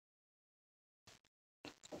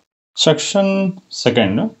Section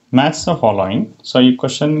second, match the following. So ಈ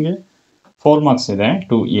ಕ್ವಶನ್ಗೆ 4 marks ಇದೆ,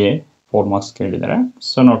 2A 4 marks ಕೇಳಿದ್ದಾರೆ.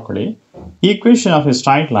 ಸೊ ನೋಡ್ಕೊಳ್ಳಿ, equation of a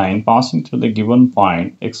straight line passing through the given point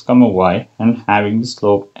x, y and having the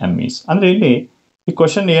slope m is. ಅಂದ್ರೆ ಇಲ್ಲಿ ಈ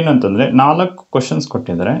question ಏನಂತಂದ್ರೆ 4 questions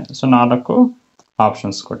ಕೊಟ್ಟಿದ್ದಾರೆ. ಸೊ 4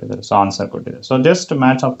 ಆಪ್ಷನ್ಸ್ ಕೊಟ್ಟಿದ್ದಾರೆ. ಸೊ ಆನ್ಸರ್ ಕೊಟ್ಟಿದ್ದಾರೆ. So just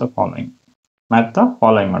match of the following, match the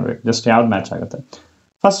following ಮಾಡಬೇಕು. Just ಯಾವ್ದು match ಆಗುತ್ತೆ.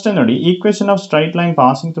 ಫಸ್ಟ್ ನೋಡಿ, equation of straight line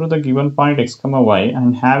passing through the given point X, Y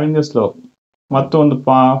and having the slope. ಮತ್ತು ಒಂದು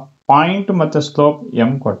point ಮತ್ತು slope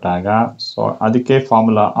M ಕೊಟ್ಟಾಗ, so ಅದಕ್ಕೆ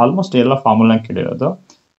formula almost ಎಲ್ಲ ಫಾರ್ಮುಲಾ ಕೇಳಿರೋದು.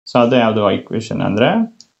 ಸೊ ಅದು ಯಾವುದು ಈಕ್ವೇಷನ್ ಅಂದರೆ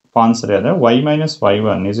ಆನ್ಸರ್ ಇದೆ y minus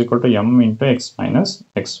y1 is equal to m into x minus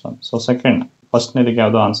x1. So second, ಫಸ್ಟ್ನೇದಕ್ಕೆ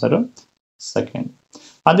ಯಾವುದು ಆನ್ಸರು ಸೆಕೆಂಡ್.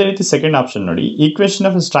 ಅದೇ ರೀತಿ ಸೆಕೆಂಡ್ ಆಪ್ಷನ್ ನೋಡಿ, equation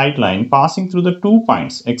of straight line passing through the 2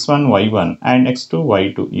 points x1 y1 and x2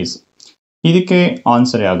 y2 is. ಇದಕ್ಕೆ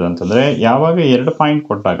answer ಯಾವುದು ಅಂತಂದರೆ, ಯಾವಾಗ 2 point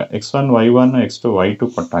ಕೊಟ್ಟಾಗ x1 y1 x2 y2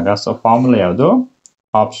 ಕೊಟ್ಟಾಗ, ಸೊ ಫಾರ್ಮುಲಾ ಯಾವುದು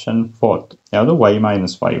ಆಪ್ಷನ್ ಫೋರ್ತ್, ಯಾವುದು y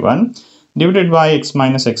minus y1 divided by x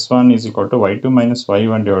minus x1 is equal to y2 minus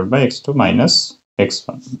y1 divide by x2 minus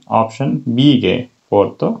x1. Option ಬಿಗೆ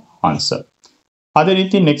fourth answer. ಅದೇ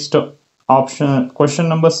ರೀತಿ next option question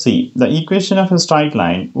number C, the equation of A straight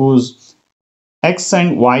line whose x and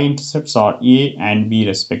y intercepts are a and b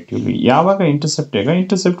respectively. ಯಾವಾಗ intercept ಈಗ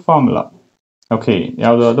intercept formula. Okay,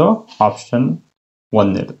 ಯಾವುದು option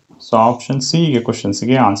 1 ಇದು. So option ಸಿಗೆ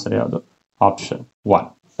ಕ್ವಶನ್ಸ್ಗೆ answer ಯಾವುದು option 1,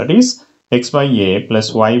 that is x by a plus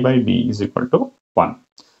y by b is equal to 1.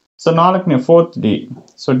 So ನಾಲ್ಕನೇ fourth D.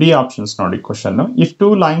 So D options ನೋಡಿ question, if 2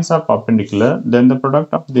 lines are perpendicular then the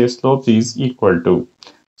product of their slope is equal to.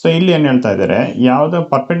 So ಇಲ್ಲಿ ಏನು ಹೇಳ್ತಾ ಇದ್ದಾರೆ, ಯಾವುದೋ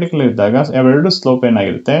perpendicular ಇದ್ದಾಗ ಅವೆರಡು slope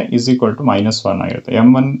ಏನಾಗಿರುತ್ತೆ ಈಸ್ ಈಕ್ವಲ್ ಟು -1 ಆಗಿರುತ್ತೆ.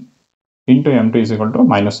 m1 into m2 is equal to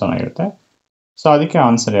 -1 ಆಗಿರುತ್ತೆ. ಸೊ ಅದಕ್ಕೆ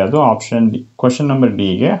ಆನ್ಸರ್ ಯಾವುದು ಆಪ್ಷನ್ ಡಿ. ಕ್ವಶನ್ ನಂಬರ್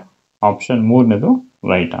ಡಿಗೆ ಆಪ್ಷನ್ 3ನೇದು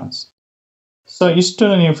ರೈಟ್ ಆನ್ಸರ್. ಸೊ ಇಷ್ಟು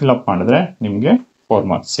ನೀವು ಫಿಲಪ್ ಮಾಡಿದ್ರೆ ನಿಮಗೆ 4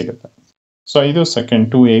 ಮಾರ್ಕ್ಸ್ ಸಿಗುತ್ತೆ. ಸೊ ಇದು second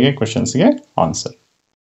 2Aಗೆ ಕ್ವಶನ್ಸ್ಗೆ answer.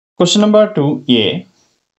 Question number 2A,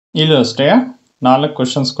 ಇಲ್ಲೂ ಅಷ್ಟೇ 4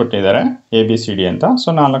 ಕ್ವಶನ್ಸ್ ಕೊಟ್ಟಿದ್ದಾರೆ ABCD ಅಂತ. ಸೊ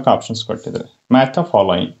 4 ಆಪ್ಷನ್ಸ್ ಕೊಟ್ಟಿದ್ದಾರೆ. Math the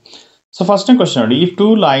following. ಸೊ ಫಸ್ಟ್ನೇ ಕ್ವಶನ್ ನೋಡಿ, if 2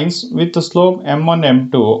 lines with slope m1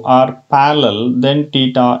 m2 are parallel then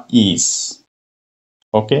theta is.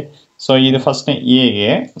 Okay, so ಇದು ಫಸ್ಟ್ನೇ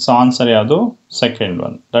ಎಗೆ. ಸೊ ಆನ್ಸರ್ ಯಾವುದು ಸೆಕೆಂಡ್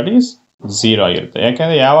ಒನ್, ದಟ್ ಈಸ್ 0 ಆಗಿರುತ್ತೆ.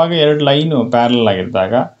 ಯಾಕೆಂದರೆ ಯಾವಾಗ 2 ಲೈನು ಪ್ಯಾರಲಲ್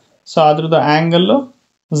ಆಗಿದ್ದಾಗ ಸೊ ಅದ್ರದ್ದು ಆ್ಯಂಗಲ್ಲು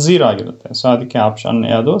 0 ಆಗಿರುತ್ತೆ. ಸೊ ಅದಕ್ಕೆ ಆಪ್ಷನ್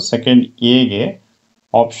ಯಾವುದು ಸೆಕೆಂಡ್ ಎಗೆ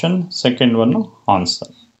option second one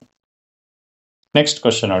answer. Next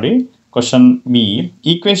question ನೋಡಿ, question B,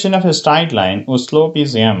 equation of A straight line whose slope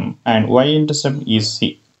is m and y intercept is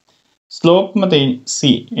c. Slope ಮತ್ತು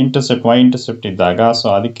ಸಿ ಇಂಟರ್ಸೆಪ್ಟ್ y ಇಂಟರ್ಸೆಪ್ಟ್ ಇದ್ದಾಗ so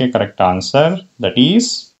ಅದಕ್ಕೆ correct answer that is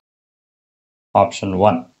option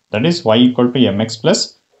 1, that is y equal to mx plus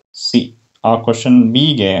c. ಆ question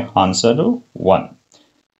ಬಿಗೆ answer 1.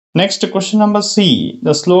 Next question number C,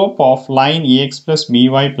 the slope of line ax plus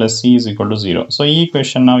by plus c is equal to 0. So ಈ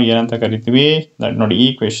question ನಾವು ಏನಂತ ಕರಿತೀವಿ, that ನೋಡಿ ಈ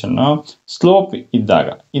question slope ಇದ್ದಾಗ,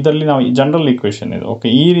 ಇದರಲ್ಲಿ ನಾವು ಜನರಲ್ ಈಕ್ವೇಶನ್ ಇದು. ಓಕೆ,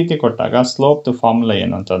 ಈ ರೀತಿ ಕೊಟ್ಟಾಗ ಸ್ಲೋಪ್ ಫಾರ್ಮುಲಾ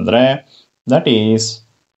ಏನು ಅಂತಂದರೆ ದಟ್ ಈಸ್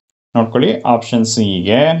ನೋಡ್ಕೊಳ್ಳಿ ಆಪ್ಷನ್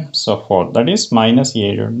ಸಿಗೆ so 4, that is minus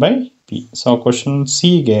a divide by p. So question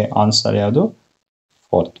ಸಿಗೆ ಆನ್ಸರ್ ಯಾವುದು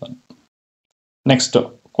fourth one. Next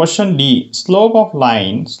question D, slope of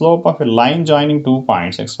A line joining 2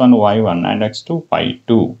 points x1 y1 and x2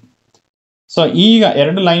 y2. So ಈಗ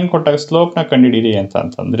 2 line ಕೊಟ್ಟಾಗ ಸ್ಲೋಪ್ನ ಕಂಡುಹಿಡಿಯಿರಿ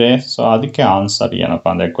ಅಂತಂದರೆ so ಅದಕ್ಕೆ answer ಏನಪ್ಪ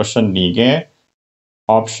ಅಂದರೆ question ಡಿಗೆ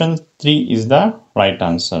option 3 is the right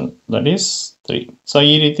answer, that is 3. So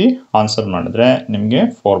ಈ ರೀತಿ ಆನ್ಸರ್ ಮಾಡಿದ್ರೆ ನಿಮಗೆ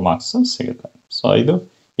 4 ಮಾರ್ಕ್ಸ್ ಸಿಗುತ್ತೆ. ಸೊ ಇದು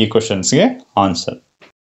ಈ ಕ್ವಶನ್ಸ್ಗೆ answer.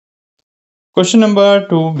 Question number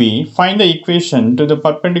 2B, find the equation to the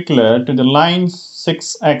perpendicular to the line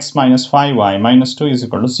 6x minus 5y minus 2 is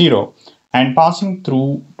equal to 0 and passing through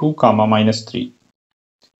 2, minus 3.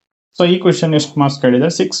 So ಈ question ಎಷ್ಟು marks ಕೇಳಿದೆ,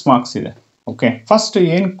 6 ಮಾರ್ಕ್ಸ್ ಇದೆ. Okay, first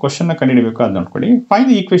ಏನು ಕ್ವಶನ್ನ ಕಂಡುಹಿಡಬೇಕು ಅದು ನೋಡ್ಕೊಳ್ಳಿ.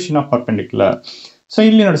 Find the equation of perpendicular. So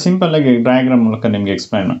ಇಲ್ಲಿ ನೋಡಿ simple ಆಗಿ ಡಯಾಗ್ರಾಮ್ ಮೂಲಕ ನಿಮಗೆ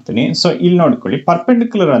ಎಕ್ಸ್ಪ್ಲೈನ್ ಮಾಡ್ತೀನಿ. ಸೊ ಇಲ್ಲಿ ನೋಡ್ಕೊಳ್ಳಿ,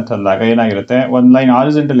 ಪರ್ಪೆಂಡಿಕ್ಯುಲರ್ ಅಂತಂದಾಗ ಏನಾಗಿರುತ್ತೆ, ಒಂದು ಲೈನ್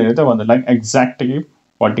ಹಾರಿಜಾಂಟಲ್ ಇರುತ್ತೆ, ಒಂದು ಲೈನ್ ಎಕ್ಸಾಕ್ಟಾಗಿ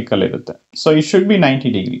ವರ್ಟಿಕಲ್ ಇರುತ್ತೆ. So it should be 90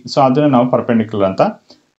 degree. So ಅದನ್ನು ನಾವು ಪರ್ಪೆಂಡಿಕ್ಯುಲರ್ ಅಂತ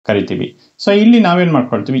ಕರಿತೀವಿ. ಸೊ ಇಲ್ಲಿ ನಾವೇನು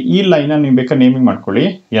ಮಾಡ್ಕೊಳ್ತೀವಿ, ಈ ಲೈನ ನೀವು ಬೇಕಾದ್ರೆ ನೇಮಿಂಗ್ ಮಾಡ್ಕೊಳ್ಳಿ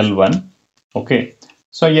L1. ಓಕೆ,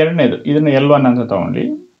 ಸೊ ಎರಡನೇದು ಇದನ್ನು L1 ಅಂತ ತಗೊಳ್ಳಿ.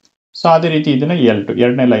 ಸೊ ಅದೇ ರೀತಿ ಇದನ್ನು L2,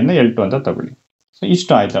 ಎರಡನೇ ಲೈನ್ನ L2 ಅಂತ ತಗೊಳ್ಳಿ. ಸೊ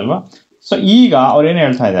ಇಷ್ಟು ಆಯ್ತಲ್ವಾ. ಸೊ ಈಗ ಅವ್ರೇನು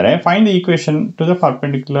ಹೇಳ್ತಾ ಇದ್ದಾರೆ, find the equation to the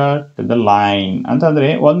perpendicular to the line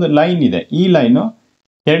ಅಂತಂದರೆ ಒಂದು ಲೈನ್ ಇದೆ, ಈ ಲೈನು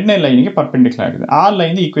ಎರಡನೇ ಲೈನಿಗೆ ಪರ್ಪೆಂಡಿಕ್ಯುಲರ್ ಆಗಿದೆ. ಆ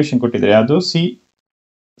ಲೈನ್ ಈಕ್ವೇಷನ್ ಕೊಟ್ಟಿದ್ದಾರೆ, ಅದು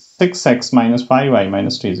 6x minus 5y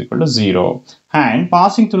minus 2 is equal to 0 and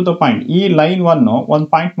passing through the point. ಈ ಲೈನ್ ಒಂದು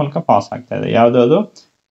ಪಾಯಿಂಟ್ ಮೂಲಕ ಪಾಸ್ ಆಗ್ತಾ ಇದೆ, ಯಾವುದಾದ್ರು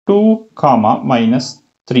 2, minus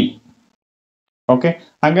 3. ಓಕೆ,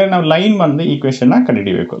 ಹಾಗಾದ್ರೆ ನಾವು ಲೈನ್ 1 ಈಕ್ವೇಶನ್ ನ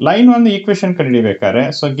ಕಂಡುಹಿಡಿಯಬೇಕು. ಲೈನ್ 1 ಈಕ್ವೇಶನ್ ಕಂಡುಹಿಡಿಬೇಕಾದ್ರೆ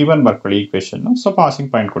ಸೊ ಗಿವನ್ ಬರ್ಕೊಳ್ಳಿ ಈಕ್ವೇಶನ್. ಸೊ ಪಾಸಿಂಗ್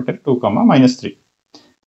ಪಾಯಿಂಟ್ ಕೊಟ್ಟರೆ 2, -3.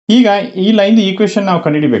 ಈಗ ಈ ಲೈನ್ ಈಕ್ವೇಶನ್ ನಾವು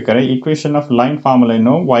ಕಂಡುಹಿಡಿಬೇಕಾದ್ರೆ ಈಕ್ವೇಶನ್ ಆಫ್ ಲೈನ್ ಫಾರ್ಮುಲಾ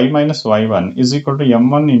ಏನು, y - y1 =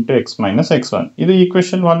 m1 × x - x1. ಇದು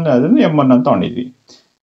ಈಕ್ವೇಶನ್ 1 ಅದನ್ನು m1 ಅಂತ ತಗೊಂಡಿದ್ವಿ.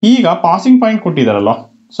 ಈಗ ಪಾಸಿಂಗ್ ಪಾಯಿಂಟ್ ಕೊಟ್ಟಿದಾರಲ್ಲ,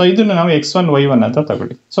 ಸೊ ಇದನ್ನು ನಾವು x1 y1 ಅಂತ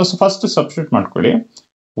ತಗೊಳ್ಳಿ. ಸೊ ಫಸ್ಟ್ ಸಬ್ಸ್ಟಿಟ್ಯೂಟ್ ಮಾಡ್ಕೊಳ್ಳಿ.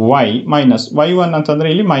 y - y1 ಅಂತಂದ್ರೆ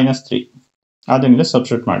ಇಲ್ಲಿ -3, ಅದನ್ನೆಲ್ಲ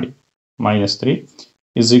ಸಬ್ಸ್ಟಿಟ್ಯೂಟ್ ಮಾಡಿ. -3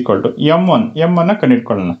 = m1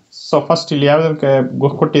 ಕಂಡುಹಿಡ್ಕೊಳ್ಳೋಣ. ಸೊ ಫಸ್ಟ್ ಇಲ್ಲಿ ಯಾವ್ದಕ್ಕೆ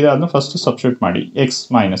ಕೊಟ್ಟಿದೆ ಅದನ್ನು ಫಸ್ಟ್ ಸಬ್ಸ್ಟಿಟ್ಯೂಟ್ ಮಾಡಿ.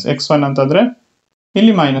 x1 ಅಂತಂದ್ರೆ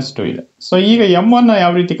ಇಲ್ಲಿ -2 ಇದೆ. ಸೊ ಈಗ m1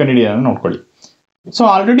 ಯಾವ ರೀತಿ ಕಂಡುಹಿಡಿಯೋದನ್ನು ನೋಡ್ಕೊಳ್ಳಿ. ಸೊ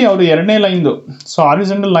ಆಲ್ರೆಡಿ ಅವರು ಎರಡನೇ ಲೈನ್ದು, ಸೊ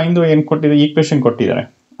ಹಾರಿಜಾಂಟಲ್ ಲೈನ್ದು ಏನು ಕೊಟ್ಟಿದೆ ಈಕ್ವೇಶನ್ ಕೊಟ್ಟಿದ್ದಾರೆ,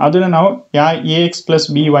 ಅದನ್ನು ನಾವು ax +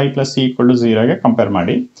 by + c = 0ಗೆ ಕಂಪೇರ್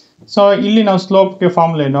ಮಾಡಿ. ಸೊ ಇಲ್ಲಿ ನಾವು ಸ್ಲೋಪ್ಗೆ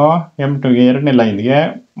ಫಾರ್ಮುಲಾ ಏನು, m2ಗೆ ಎರಡನೇ ಲೈನ್ಗೆ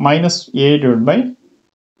 -a/b.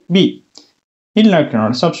 ಇಲ್ಲಿ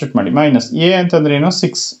ನೋಡಿ ಸಬ್ಸ್ಟಿಟ್ಯೂಟ್ ಮಾಡಿ. -a ಅಂತಂದ್ರೆ ಏನು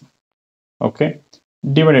 6, ಓಕೆ,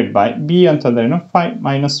 ಡಿವೈಡೆಡ್ ಬೈ b ಅಂತಂದ್ರೆ ಏನು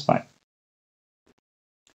 5 - 5.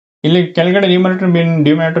 ಇಲ್ಲಿ ಕೆಳಗಡೆ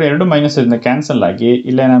ನ್ಯೂಮರೇಟರ್ ಎರಡು ಮೈನಸ್ ಇಂದ ಕ್ಯಾನ್ಸಲ್ ಆಗಿ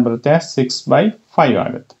ಇಲ್ಲೇನ ಬರುತ್ತೆ 6/5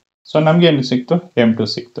 ಆಗುತ್ತೆ. ಸೊ ನಮ್ಗೆ ಏನು ಸಿಕ್ತು, m2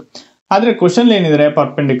 ಸಿಕ್ತು. ಆದ್ರೆ ಕ್ವಶನ್ ಏನಿದ್ರೆ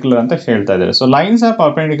ಪರ್ಪೆಂಡಿಕ್ಯುಲರ್ ಅಂತ ಹೇಳ್ತಾ ಇದ್ದಾರೆ. ಸೊ ಲೈನ್ಸ್ ಆರ್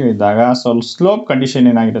ಪರ್ಪೆಂಡಿಕ್ಯುಲರ್ ಇದ್ದಾಗ ಸೊ ಸ್ಲೋಪ್ ಕಂಡೀಷನ್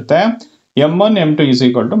ಏನಾಗಿರುತ್ತೆ, m1 m2 =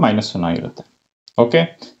 -1 ಆಗಿರುತ್ತೆ. ಓಕೆ,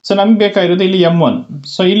 ಸೊ ನಮ್ಗೆ ಬೇಕಾಗಿರೋದು ಇಲ್ಲಿ m1.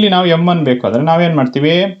 ಸೊ ಇಲ್ಲಿ ನಾವು m1 ಬೇಕು ಅಂದ್ರೆ ನಾವೇನ್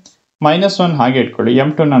ಮಾಡ್ತೀವಿ, -1 ಹಾಗೆ ಇಟ್ಕೊಳ್ಳಿ,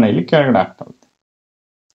 m2 ನಾನು ಇಲ್ಲಿ ಕೆಳಗಡೆ ಹಾಕ್ತಾ ಹೋಗ್ತೀನಿ.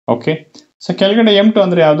 ಓಕೆ, ಸೊ ಕೆಳಗಡೆ m2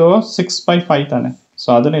 ಅಂದ್ರೆ ಯಾವುದು 6/5 ತಾನೆ. ಸೊ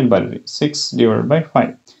ಅದನ್ನ ಇಲ್ಲಿ ಬರೀರಿ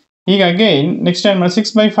 6/5. ಈಗ ಅಗೈನ್ ನೆಕ್ಸ್ಟ್ ಏನ್ ಮಾಡಿ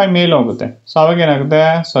 6/5 ಮೇಲೆ ಹೋಗುತ್ತೆ. ಸೊ ಅವಾಗ ಏನಾಗುತ್ತೆ,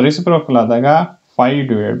 ಸೊ ರೆಸಿಪ್ರೋಕಲ್ ಆದಾಗ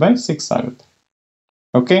 5/6 ಆಗುತ್ತೆ.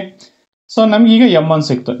 ಓಕೆ, ಸೊ ನಮ್ಗೆ ಈಗ m1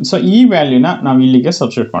 ಸಿಕ್ತು. ಸೊ ಈ ವ್ಯಾಲ್ಯೂನ ನಾವು ಇಲ್ಲಿಗೆ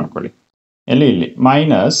ಸಬ್ಸ್ಟಿಟ್ಯೂಟ್ ಮಾಡ್ಕೊಳ್ಳಿ. ಇಲ್ಲಿ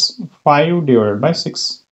 -5/6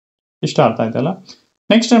 ಇಷ್ಟು ಅರ್ಥ ಆಯ್ತಲ್ಲ.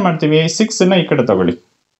 ನೆಕ್ಸ್ಟ್ ಏನ್ ಮಾಡ್ತೀವಿ, 6 ಈ ಕಡೆ ತಗೊಳ್ಳಿ.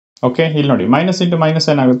 ಓಕೆ, ಇಲ್ಲಿ ನೋಡಿ ಮೈನಸ್ ಇಂಟು ಮೈನಸ್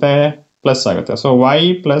ಏನಾಗುತ್ತೆ, ಪ್ಲಸ್ ಆಗುತ್ತೆ. ಸೊ y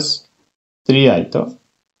 + 3 ಆಯ್ತು.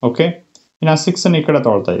 ಓಕೆ, ಇನ್ನು 6 ಈ ಕಡೆ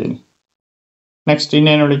ತಗೊಳ್ತಾ ಇದ್ದೀನಿ. ನೆಕ್ಸ್ಟ್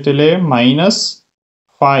ಇನ್ನೇನು ಉಳಿತು ಇಲ್ಲಿ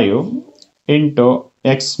 -5 ×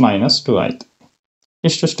 x - 2 ಆಯ್ತು.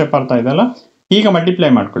 ಇಷ್ಟು ಸ್ಟೆಪ್ ಅರ್ಥ ಆಯ್ತಲ್ಲ. ಈಗ ಮಲ್ಟಿಪ್ಲೈ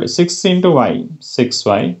ಮಾಡ್ಕೊಳ್ಳಿ. 6 × y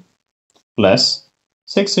 6y plus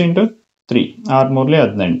 6 × 3 6 3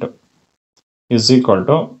 18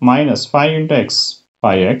 -5 × x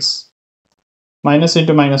 5x minus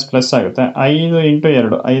into minus plus ಆಗುತ್ತೆ. 5 × 2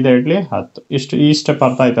 5 2 10. ಇಷ್ಟು ಈ ಸ್ಟೆಪ್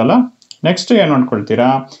ಅರ್ಥ ಆಯ್ತಲ್ಲ. ನೆಕ್ಸ್ಟ್ ಏನು ಮಾಡ್ಕೊಳ್ತೀರಾ,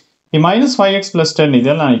 ಈ -5x + 10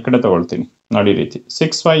 ಇದೆಯಲ್ಲ ನಾನು ಈ ಕಡೆ ತಗೊಳ್ತೀನಿ. ನೋಡಿ ರೀತಿ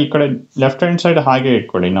 6y ಈ ಕಡೆ ಲೆಫ್ಟ್ ಹ್ಯಾಂಡ್ ಸೈಡ್ ಹಾಗೆ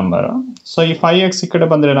ಇಟ್ಕೊಳ್ಳಿ ನಂಬರ್. ಸೊ ಈ 5x ಈ ಕಡೆ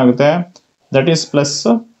ಬಂದ್ರೆ ಏನಾಗುತ್ತೆ, ದಟ್ ಈಸ್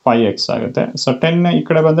 +5x ಆಗುತ್ತೆ. ಸೊ 10 ಈ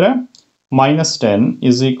ಕಡೆ ಬಂದ್ರೆ -10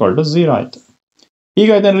 = 0 ಆಯ್ತು. ಈಗ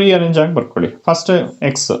ಇದನ್ನು ರೀಅರೇಂಜ್ ಆಗಿ ಬರ್ಕೊಳ್ಳಿ. ಫಸ್ಟ್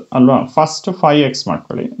x ಅಲ್ವಾ, ಫಸ್ಟ್ 5x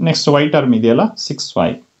ಮಾಡ್ಕೊಳ್ಳಿ. ನೆಕ್ಸ್ಟ್ y ಟರ್ಮ್ ಇದೆಯಲ್ಲ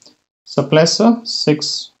 6y, ಸೊ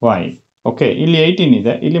 +6y. ಓಕೆ, ಇಲ್ಲಿ 18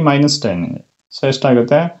 ಇದೆ, ಇಲ್ಲಿ -10 ಇದೆ. ಸೊ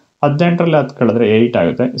ಎಷ್ಟಾಗುತ್ತೆ, 18ರಲ್ಲಿ 10 ಕಳೆದ್ರೆ 8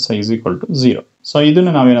 ಆಗುತ್ತೆ. ಸೊ = 0. ಸೊ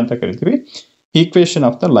ಇದನ್ನು ನಾವೇನಂತ ಕರಿತೀವಿ, equation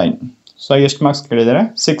of the line. So ಎಷ್ಟು ಮಾರ್ಕ್ಸ್ ಕೇಳಿದ್ದಾರೆ,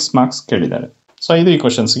 6 ಮಾರ್ಕ್ಸ್ ಕೇಳಿದ್ದಾರೆ. ಸೊ ಇದು ಈ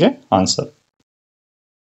ಕ್ವಶನ್ಸ್ಗೆ answer.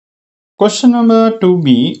 Question number 2b,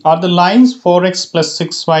 are the lines 4x +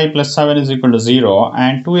 6y + 7 = 0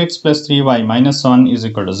 and 2x + 3y - 1 =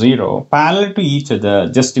 0 parallel to each other,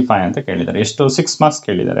 justify ಅಂತ ಕೇಳಿದ್ದಾರೆ. ಎಷ್ಟು 6 ಮಾರ್ಕ್ಸ್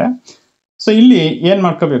ಕೇಳಿದ್ದಾರೆ. ಸೊ ಇಲ್ಲಿ ಏನ್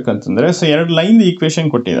ಮಾಡ್ಕೋಬೇಕಂತಂದ್ರೆ, ಸೊ ಎರಡು ಲೈನ್ ಈಕ್ವೇಶನ್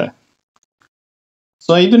ಕೊಟ್ಟಿದ್ದಾರೆ.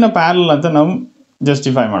 ಸೊ ಇದನ್ನ ಪ್ಯಾರಲ್ ಅಂತ ನಾವು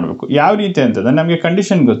ಜಸ್ಟಿಫೈ ಮಾಡಬೇಕು. ಯಾವ ರೀತಿ ಅಂತಂದ್ರೆ ನಮಗೆ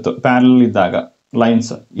ಕಂಡೀಷನ್ ಗೊತ್ತು, ಪ್ಯಾರಲ್ ಇದ್ದಾಗ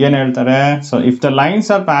ಲೈನ್ಸ್ ಏನ್ ಹೇಳ್ತಾರೆ, so if the lines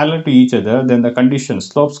are parallel to each other then the condition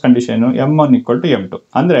slopes condition m1 = m2.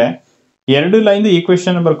 ಅಂದ್ರೆ ಎರಡು ಲೈನ್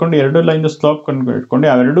ಈಕ್ವೇಶನ್ ಬರ್ಕೊಂಡು ಎರಡು ಲೈನ್ ಸ್ಲೋಪ್ ಇಟ್ಕೊಂಡು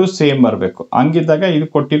ಅವೆರಡೂ ಸೇಮ್ ಬರಬೇಕು. ಹಂಗಿದ್ದಾಗ ಇದು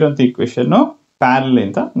ಕೊಟ್ಟಿರೋಂಥ ಈಕ್ವೇಶನ್ ಪ್ಯಾರಲ್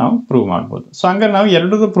ಅಂತ ನಾವು ಪ್ರೂವ್ ಮಾಡ್ಬೋದು. ಸೊ ಹಂಗಾರೆ ನಾವು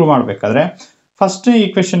ಎರಡೂ ಪ್ರೂವ್ ಮಾಡಬೇಕಾದ್ರೆ ಫಸ್ಟ್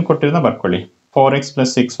ಈಕ್ವೇಶನ್ ಕೊಟ್ಟಿರೋದನ್ನ ಬರ್ಕೊಳ್ಳಿ, 4x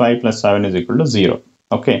 + 6y + 7 = 0.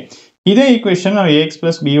 ಓಕೆ, ಇದೇ ಈಕ್ವೇಶನ್ ನಾವು ax +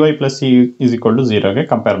 by + c = 0ಗೆ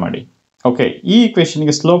ಕಂಪೇರ್ ಮಾಡಿ. ಓಕೆ, ಈ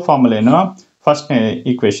ಈಕ್ವೇಶನ್ಗೆ ಸ್ಲೋಪ್ ಫಾರ್ಮುಲಾ ಏನು, first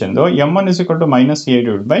equation m1 =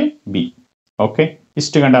 -a/b. Okay,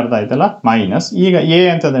 ಇಷ್ಟು ಗಂಟೆ ಅರ್ಥ ಆಯ್ತಲ್ಲ. ಮೈನಸ್ ಈಗ a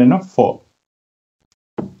ಅಂತಂದ್ರೇನು 4.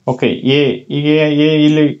 ಓಕೆ, ಈಗ a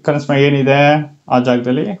ಇಲ್ಲಿ ಕನ್ಸಿಡರ್ ಏನಿದೆ, ಆ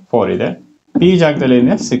ಜಾಗದಲ್ಲಿ 4 ಇದೆ, ಈ ಜಾಗದಲ್ಲಿ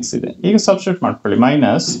ಏನಿದೆ 6 ಇದೆ. ಈಗ ಸಬ್ಸ್ಟಿಟ್ಯೂಟ್ ಮಾಡ್ಕೊಳ್ಳಿ.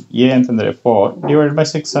 -a ಅಂತಂದ್ರೆ 4 /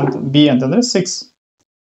 6 ಅಂತ, b ಅಂತಂದ್ರೆ 6.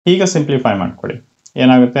 ಈಗ ಸಿಂಪ್ಲಿಫೈ ಮಾಡ್ಕೊಳ್ಳಿ.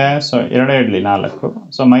 ಏನಾಗುತ್ತೆ, ಸೊ 2 2 4.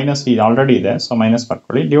 ಸೊ ಮೈನಸ್ ಇದು ಆಲ್ರೆಡಿ ಇದೆ, ಸೊ ಮೈನಸ್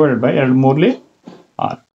ಬರ್ಕೊಳ್ಳಿ. Divided by 2 3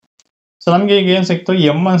 6. ಸೊ ನಮಗೆ ಈಗ ಏನು ಸಿಕ್ತು,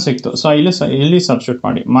 m1 ಸಿಕ್ತು. ಸೊ ಇಲ್ಲಿ ಸಬ್ಸ್ಟಿಟ್ಯೂಟ್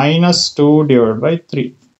ಮಾಡಿ. -2 / 3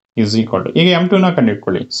 = ಈಗ m2ನ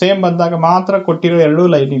ಕಂಡುಹಿಡ್ಕೊಳ್ಳಿ. ಸೇಮ್ ಬಂದಾಗ ಮಾತ್ರ ಕೊಟ್ಟಿರೋ ಎರಡು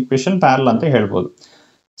ಲೈನ್ ಈಕ್ವೇಶನ್ ಪ್ಯಾರಲ್ ಅಂತ ಹೇಳ್ಬೋದು.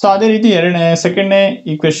 ಸೊ ಅದೇ ರೀತಿ ಸೆಕೆಂಡ್ನೇ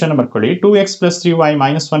ಈಕ್ವೇಶನ್ ಬರ್ಕೊಳ್ಳಿ. 2x + 3y -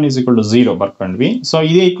 1 = 0 ಬರ್ಕೊಂಡ್ವಿ. ಸೊ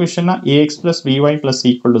ಇದೇ ಈಕ್ವೇಶನ್ ax + by + c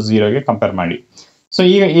 = 0ಗೆ ಕಂಪೇರ್ ಮಾಡಿ. ಸೊ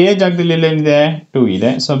ಈಗ ಎ ಜಾಗದಲ್ಲಿ ಏನಿದೆ 2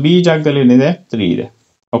 ಇದೆ. ಸೊ ಬಿ ಜಾಗದಲ್ಲಿ ಏನಿದೆ 3 ಇದೆ.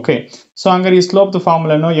 ಓಕೆ, ಸೊ ಹಂಗಾರೆ ಈ slope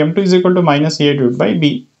ಫಾರ್ಮುಲಾನು m2 is equal to minus a divided by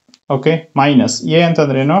b. Okay, minus A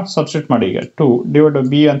ಅಂತಂದ್ರೆ ಏನೋ ಸಬ್ಸ್ಟಿಟ್ಯೂಟ್ ಮಾಡಿ, ಈಗ 2 ಡಿವೈಡ್ ಬೈ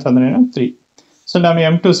ಬಿ ಅಂತಂದ್ರೆ ಏನೋ 3. ಸೊ ನಮಗೆ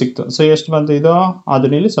m2 ಸಿಕ್ತು. ಸೊ ಎಷ್ಟು ಬಂತು ಇದು,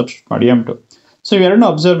 ಅದನ್ನ ಇಲ್ಲಿ ಸಬ್ಸ್ಟಿಟ್ಯೂಟ್ ಮಾಡಿ m2. ಸೊ ಇವೆರಡನ್ನು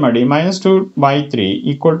ಅಬ್ಸರ್ವ್ ಮಾಡಿ, -2/3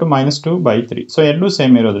 ಈಕ್ವಲ್ ಟು -2/3. ಸೊ ಎರಡೂ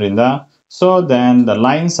ಸೇಮ್ ಇರೋದ್ರಿಂದ so then the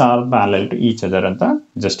lines are parallel to each other ಅಂತ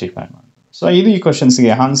ಜಸ್ಟಿಫೈ ಮಾಡಿ. ಸೊ ಇದು ಈ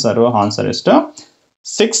ಕ್ವಶನ್ಸ್ಗೆ ಆನ್ಸರ್ ಎಷ್ಟು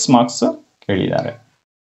 6 ಮಾರ್ಕ್ಸ್ ಕೇಳಿದ್ದಾರೆ.